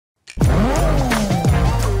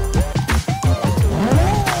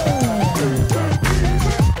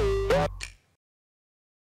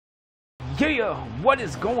Yeah, what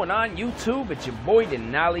is going on YouTube? It's your boy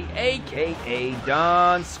Denali, aka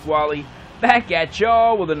Don Squally, back at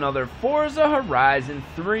y'all with another Forza Horizon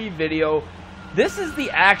 3 video. This is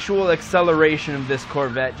the actual acceleration of this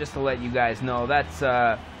Corvette, just to let you guys know. That's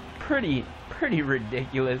pretty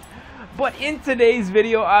ridiculous. But in today's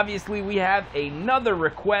video, obviously, we have another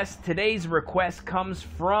request. Today's request comes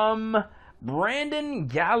from Brandon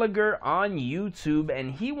Gallagher on YouTube,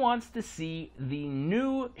 and he wants to see the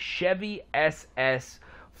new Chevy SS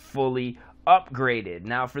fully upgraded.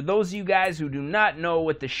 Now, for those of you guys who do not know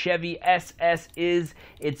what the Chevy SS is,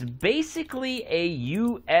 it's basically a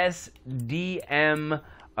USDM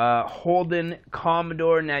Holden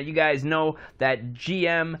Commodore. Now, you guys know that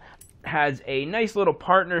GM has a nice little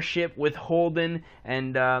partnership with Holden,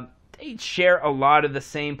 and they share a lot of the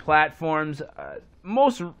same platforms.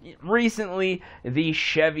 Most recently, the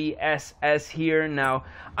Chevy SS here. Now,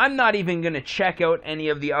 I'm not even going to check out any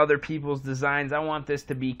of the other people's designs. I want this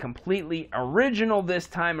to be completely original this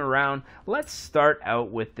time around. Let's start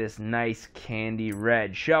out with this nice candy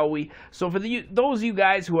red, shall we? So for those of you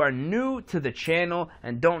guys who are new to the channel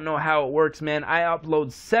and don't know how it works, man, I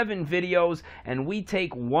upload 7 videos, and we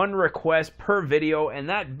take 1 request per video, and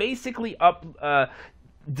that basically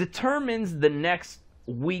determines the next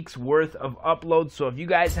week's worth of uploads. So if you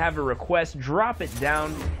guys have a request, drop it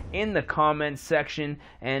down in the comments section,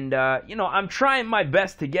 and you know, I'm trying my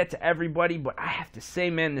best to get to everybody, but I have to say,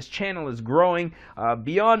 man, this channel is growing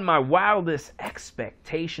beyond my wildest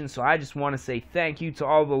expectations. So I just want to say thank you to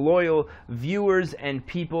all the loyal viewers and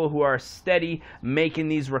people who are steady making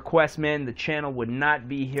these requests, man. The channel would not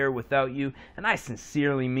be here without you, and I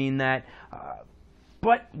sincerely mean that.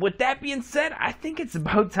 But with that being said, I think it's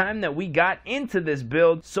about time that we got into this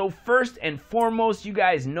build. So first and foremost, you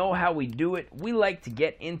guys know how we do it. We like to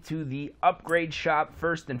get into the upgrade shop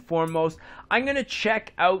first and foremost. I'm going to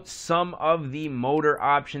check out some of the motor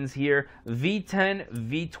options here. V10,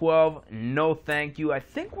 V12, no thank you. I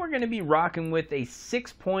think we're going to be rocking with a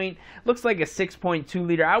looks like a 6.2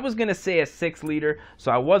 liter. I was going to say a 6 liter,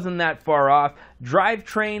 so I wasn't that far off.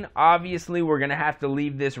 Drivetrain, obviously, we're going to have to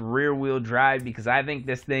leave this rear wheel drive because I think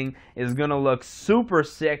this thing is going to look super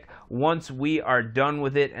sick once we are done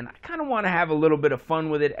with it, and I kind of want to have a little bit of fun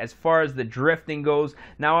with it as far as the drifting goes.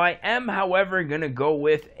 Now, I am, however, going to go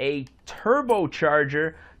with a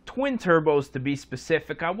turbocharger, twin turbos to be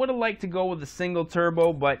specific. I would have liked to go with a single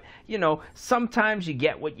turbo, but you know, sometimes you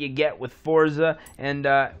get what you get with Forza, and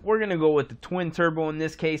we're gonna go with the twin turbo in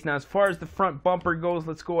this case. Now, as far as the front bumper goes,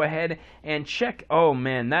 let's go ahead and check. Oh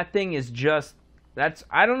man, that thing is just,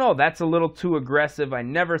 I don't know, that's a little too aggressive. I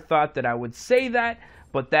never thought that I would say that,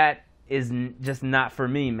 but that is just not for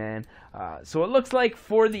me, man. So it looks like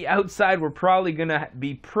for the outside, we're probably gonna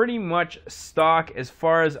be pretty much stock as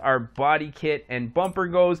far as our body kit and bumper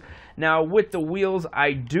goes. Now with the wheels,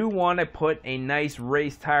 I do want to put a nice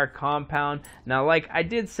race tire compound. Now, like I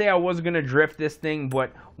did say, I was gonna drift this thing,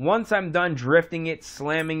 but once I'm done drifting it,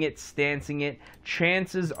 slamming it, stancing it,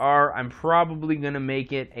 chances are I'm probably gonna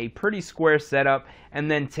make it a pretty square setup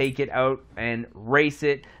and then take it out and race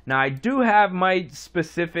it. Now, I do have my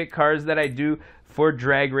specific cars that I do for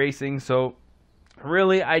drag racing, so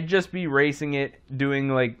really I'd just be racing it, doing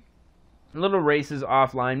like little races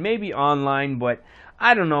offline, maybe online, but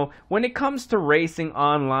I don't know. When it comes to racing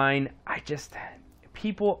online,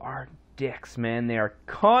 people are dicks, man. They are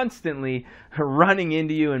constantly running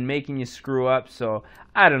into you and making you screw up, so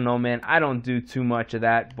I don't know, man. I don't do too much of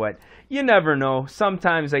that, but you never know.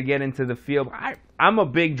 Sometimes I get into the field. I'm a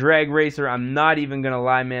big drag racer. I'm not even gonna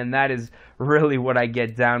lie, man. That is really what I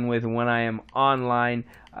get down with when I am online,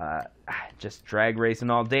 just drag racing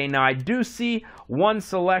all day. Now, I do see one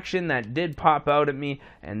selection that did pop out at me,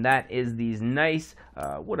 and that is these nice,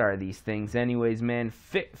 what are these things anyways, man?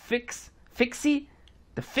 Fixie?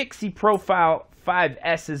 The Fixie Profile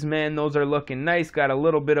 5S's, man. Those are looking nice. Got a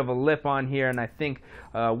little bit of a lip on here, and I think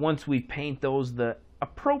once we paint those the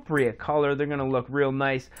appropriate color, they're gonna look real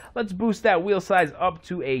nice. Let's boost that wheel size up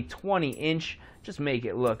to a 20-inch. Just make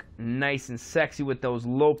it look nice and sexy with those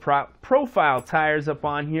low profile tires up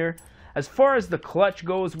on here. As far as the clutch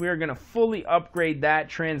goes, we are going to fully upgrade that.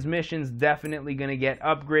 Transmission's definitely going to get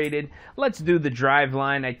upgraded. Let's do the drive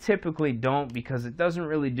line. I typically don't because it doesn't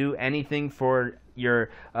really do anything for your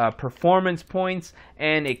performance points,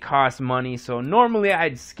 and it costs money. So normally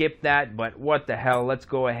I'd skip that, but what the hell, let's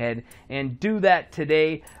go ahead and do that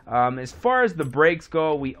today. As far as the brakes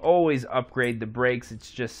go, we always upgrade the brakes.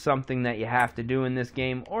 It's just something that you have to do in this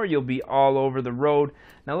game, or you'll be all over the road.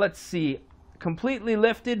 Now let's see. Completely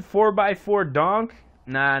lifted 4x4 donk.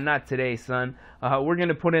 Nah, not today, son. We're going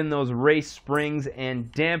to put in those race springs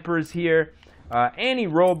and dampers here.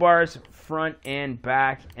 anti-roll bars front and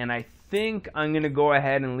back, and I think I'm going to go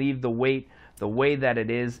ahead and leave the weight the way that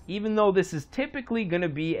it is. Even though this is typically going to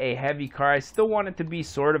be a heavy car, I still want it to be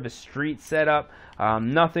sort of a street setup,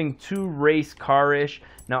 nothing too race car-ish.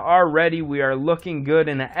 Now already we are looking good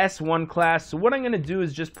in an S1 class, so what I'm going to do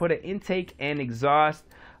is just put an intake and exhaust,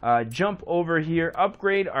 jump over here,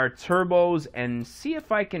 upgrade our turbos, and see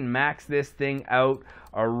if I can max this thing out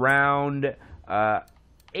around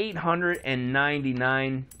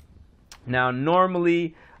 899. Now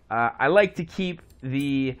normally I like to keep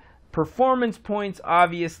the performance points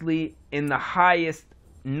obviously in the highest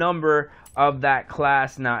number of that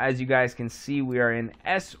class. Now as you guys can see, we are in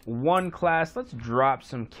S1 class. Let's drop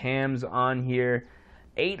some cams on here.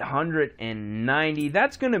 890.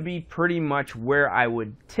 That's going to be pretty much where I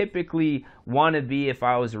would typically want to be if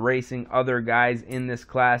I was racing other guys in this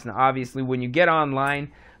class. Now obviously when you get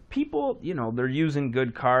online, people, you know, they're using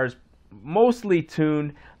good cars, mostly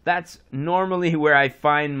tuned. That's normally where I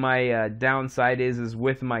find my downside is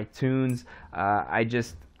with my tunes. I'm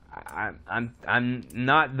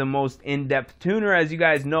not the most in-depth tuner, as you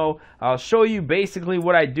guys know. I'll show you basically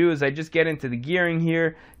what I do is I just get into the gearing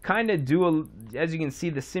here, kind of do as you can see,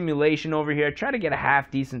 the simulation over here. I try to get a half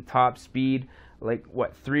decent top speed, like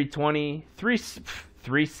what, 320,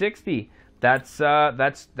 360.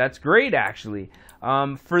 That's great actually.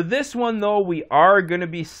 For this one though, we are going to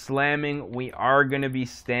be slamming, we are going to be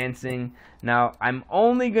stancing. Now I'm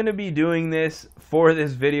only going to be doing this for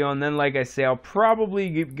this video, and then like I say, I'll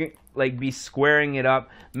probably be squaring it up,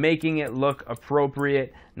 making it look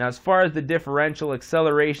appropriate. Now as far as the differential,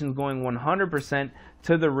 acceleration is going 100%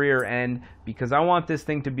 to the rear end, because I want this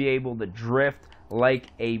thing to be able to drift like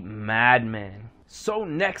a madman. So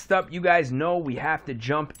next up, you guys know we have to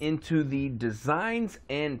jump into the designs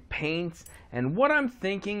and paints, and what I'm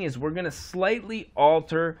thinking is we're going to slightly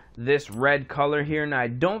alter this red color here. Now I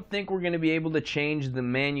don't think we're going to be able to change the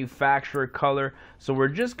manufacturer color, so we're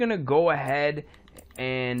just going to go ahead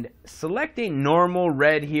and select a normal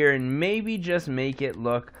red here and maybe just make it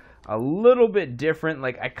look a little bit different.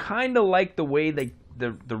 Like I kind of like the way that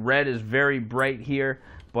the red is very bright here,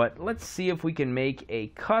 but let's see if we can make a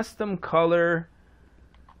custom color.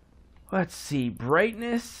 Let's see,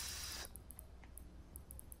 brightness,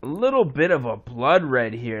 a little bit of a blood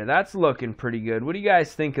red here. That's looking pretty good. What do you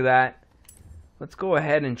guys think of that? Let's go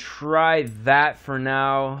ahead and try that for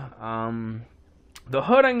now. The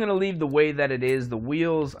hood I'm going to leave the way that it is. The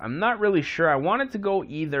wheels, I'm not really sure. I want it to go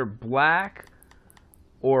either black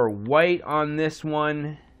or white on this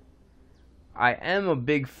one. I am a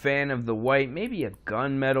big fan of the white. Maybe a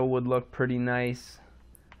gunmetal would look pretty nice.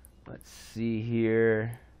 Let's see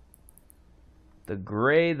here. The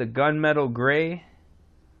gray, the gunmetal gray.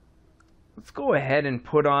 Let's go ahead and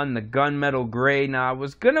put on the gunmetal gray. Now I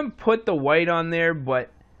was gonna put the white on there, but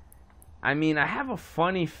I mean, I have a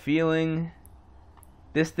funny feeling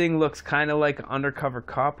this thing looks kind of like an undercover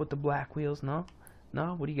cop with the black wheels. No,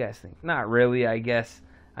 what do you guys think? Not really, I guess.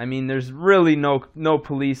 I mean, there's really no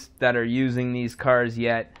police that are using these cars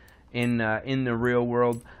yet in the real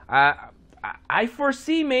world. I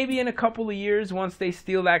foresee maybe in a couple of years, once they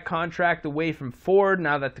steal that contract away from Ford,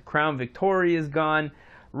 now that the Crown Victoria is gone,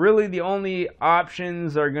 really the only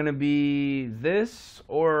options are going to be this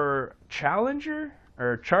or Challenger,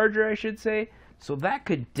 or Charger I should say. So that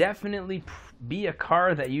could definitely be a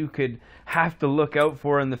car that you could have to look out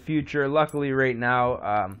for in the future. Luckily right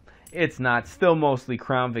now, it's not. Still mostly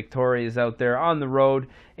Crown Victorias out there on the road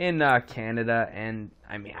in Canada, and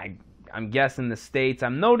I mean, I'm guessing the States.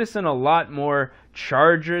 I'm noticing a lot more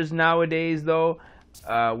Chargers nowadays though,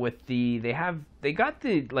 with they got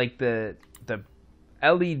the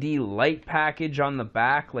LED light package on the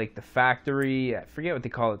back, like the factory, I forget what they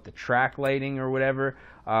call it, the track lighting or whatever.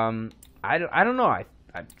 I don't know.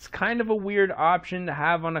 It's kind of a weird option to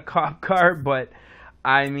have on a cop car, but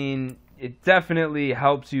I mean, it definitely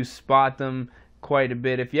helps you spot them quite a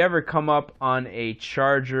bit. If you ever come up on a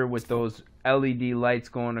Charger with those LED lights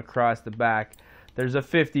going across the back, there's a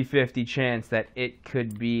 50-50 chance that it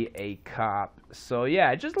could be a cop. So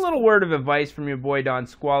yeah, just a little word of advice from your boy Don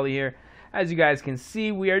Squally here. As you guys can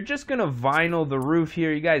see, we are just gonna vinyl the roof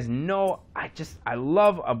here. You guys know I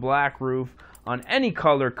love a black roof on any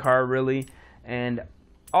color car really. And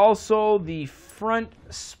also the front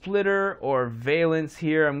splitter or valence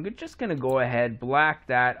here, I'm just gonna go ahead, black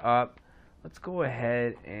that up. Let's go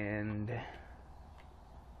ahead and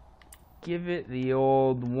give it the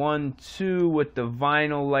old 1-2 with the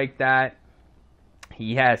vinyl like that.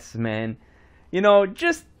 Yes, man. You know,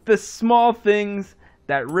 just the small things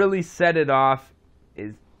that really set it off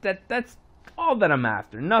is that's all that I'm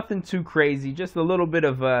after. Nothing too crazy, just a little bit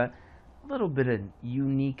of little bit of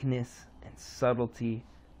uniqueness and subtlety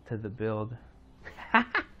to the build.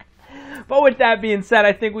 But with that being said,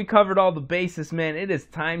 I think we covered all the bases, man. It is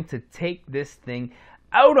time to take this thing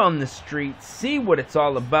out on the street, see what it's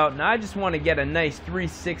all about. Now, I just want to get a nice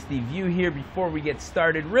 360 view here before we get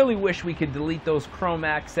started. Really wish we could delete those chrome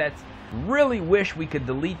accents. Really wish we could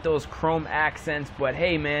delete those chrome accents, but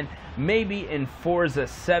hey, man, maybe in Forza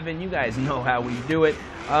 7, you guys know how we do it.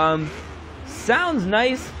 Sounds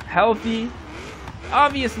nice, healthy.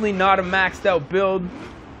 Obviously not a maxed out build.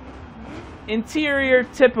 Interior,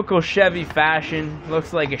 typical Chevy fashion.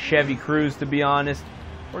 Looks like a Chevy Cruze, to be honest.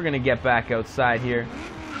 We're going to get back outside here.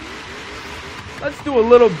 Let's do a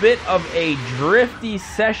little bit of a drifty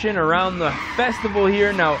session around the festival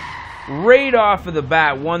here. Now, right off of the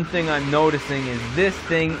bat, one thing I'm noticing is this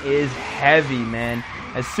thing is heavy, man.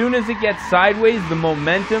 As soon as it gets sideways, the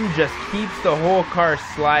momentum just keeps the whole car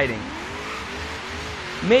sliding.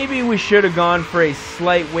 Maybe we should have gone for a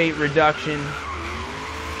slight weight reduction,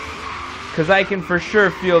 because I can for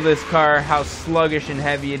sure feel this car, how sluggish and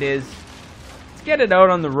heavy it is. Let's get it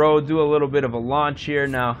out on the road, do a little bit of a launch here.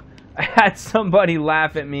 Now, I had somebody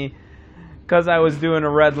laugh at me because I was doing a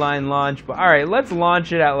red line launch. But alright, let's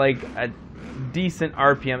launch it at like a decent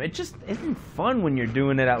RPM. It just isn't fun when you're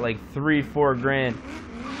doing it at like 3-4 grand.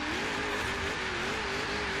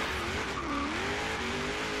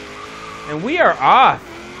 And we are off.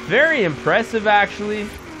 Very impressive, actually.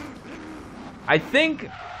 I think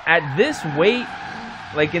at this weight,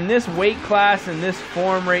 like in this weight class, in this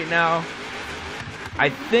form right now, I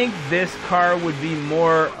think this car would be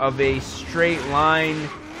more of a straight line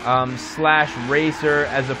slash racer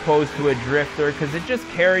as opposed to a drifter, because it just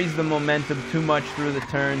carries the momentum too much through the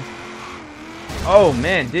turns. Oh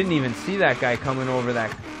man, didn't even see that guy coming over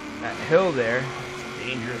that hill there.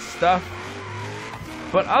 Dangerous stuff.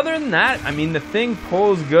 But other than that, I mean, the thing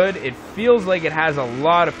pulls good. It feels like it has a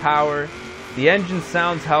lot of power. The engine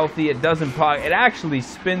sounds healthy. It doesn't pop. It actually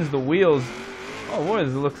spins the wheels. Oh, what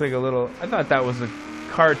is it? Looks like a little... I thought that was a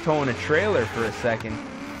car towing a trailer for a second.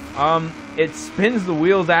 It spins the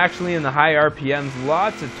wheels actually in the high RPMs.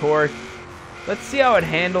 Lots of torque. Let's see how it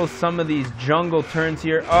handles some of these jungle turns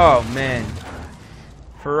here. Oh, man.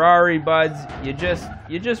 Ferrari buds, you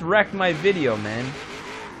just wrecked my video, man.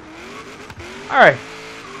 Alright.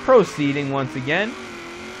 Proceeding once again.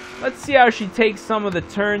 Let's see how she takes some of the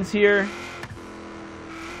turns here.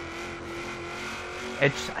 I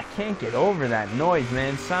can't get over that noise,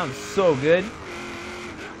 man. It sounds so good.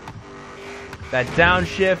 That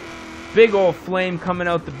downshift. Big old flame coming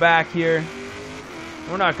out the back here.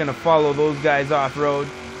 We're not going to follow those guys off-road.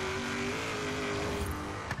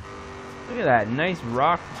 Look at that. Nice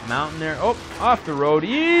rock mountain there. Oh, off the road.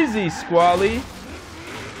 Easy, Squally.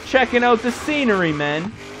 Checking out the scenery,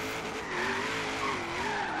 man.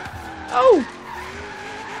 Oh!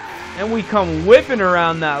 And we come whipping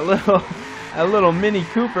around that little Mini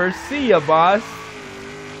Cooper. See ya, boss.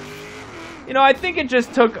 You know, I think it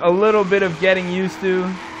just took a little bit of getting used to.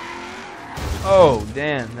 Oh,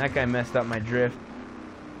 damn. That guy messed up my drift.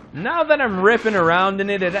 Now that I'm ripping around in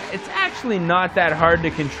it, it's actually not that hard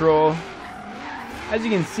to control. As you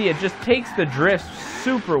can see, it just takes the drift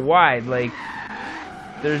super wide. Like,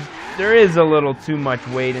 there is a little too much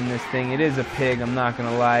weight in this thing. It is a pig, I'm not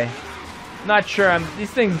gonna lie. Not sure. These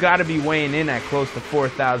things got to be weighing in at close to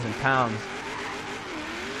 4,000 pounds.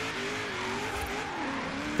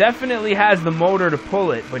 Definitely has the motor to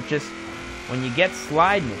pull it, but just when you get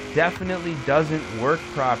sliding, it definitely doesn't work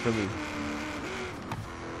properly.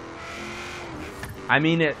 I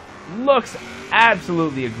mean, it looks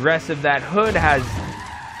absolutely aggressive. That hood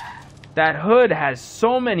has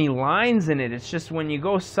so many lines in it. It's just when you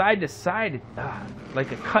go side to side,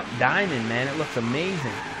 like a cut diamond, man. It looks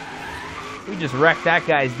amazing. We just wrecked that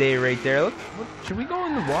guy's day right there. Look, should we go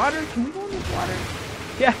in the water? Can we go in the water?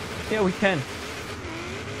 Yeah, we can.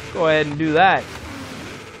 Go ahead and do that.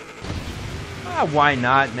 Why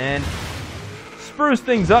not, man? Spruce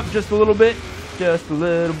things up just a little bit. Just a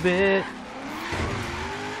little bit.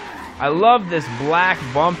 I love this black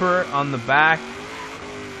bumper on the back.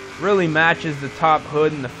 Really matches the top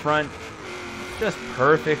hood in the front just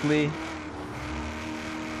perfectly.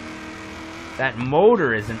 That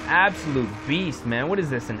motor is an absolute beast, man. What is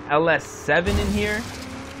this, an LS7 in here?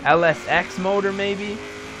 LSX motor, maybe?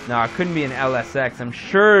 No, it couldn't be an LSX.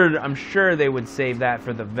 I'm sure they would save that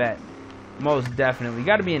for the vet. Most definitely.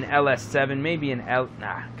 Got to be an LS7, maybe an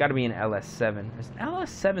got to be an LS7. Is an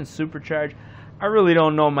LS7 supercharged? I really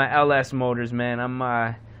don't know my LS motors, man. I'm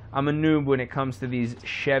a noob when it comes to these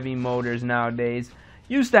Chevy motors nowadays.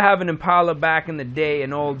 Used to have an Impala back in the day,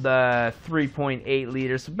 an old 3.8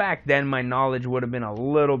 liter. So back then my knowledge would have been a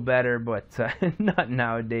little better, but not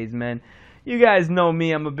nowadays, man. You guys know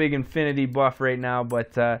me, I'm a big Infinity buff right now,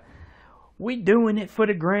 but we doing it for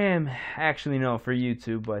the gram. Actually, no, for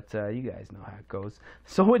YouTube, but you guys know how it goes.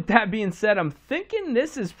 So with that being said, I'm thinking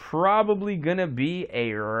this is probably going to be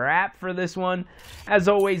a wrap for this one. As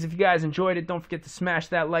always, if you guys enjoyed it, don't forget to smash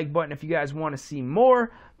that like button. If you guys want to see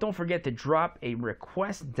more, don't forget to drop a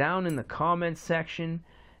request down in the comments section.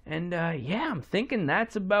 And yeah, I'm thinking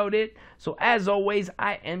that's about it. So as always,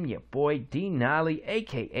 I am your boy D Nolly,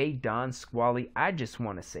 aka Don Squally. I just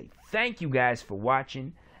want to say thank you guys for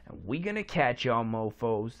watching. And we gonna catch y'all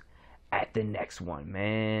mofos at the next one,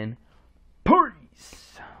 man.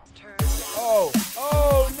 Peace. Oh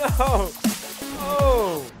no.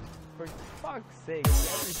 Oh, for fuck's sake,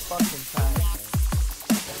 every fucking time.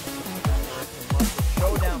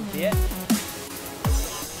 Showdown, bitch.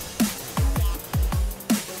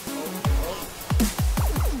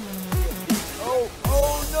 Oh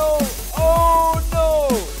no. Oh no.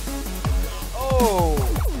 Oh.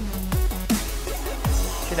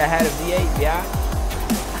 Should have had a V8, yeah.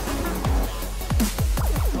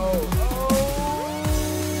 Oh.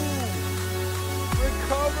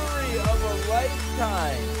 Recovery of a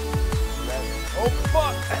lifetime. Oh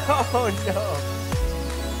fuck. Oh no.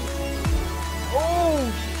 Oh.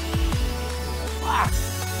 Fuck.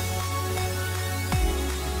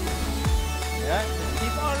 Yeah, just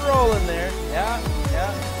keep on rolling there. Yeah.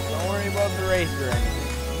 Don't worry about the racer or anything.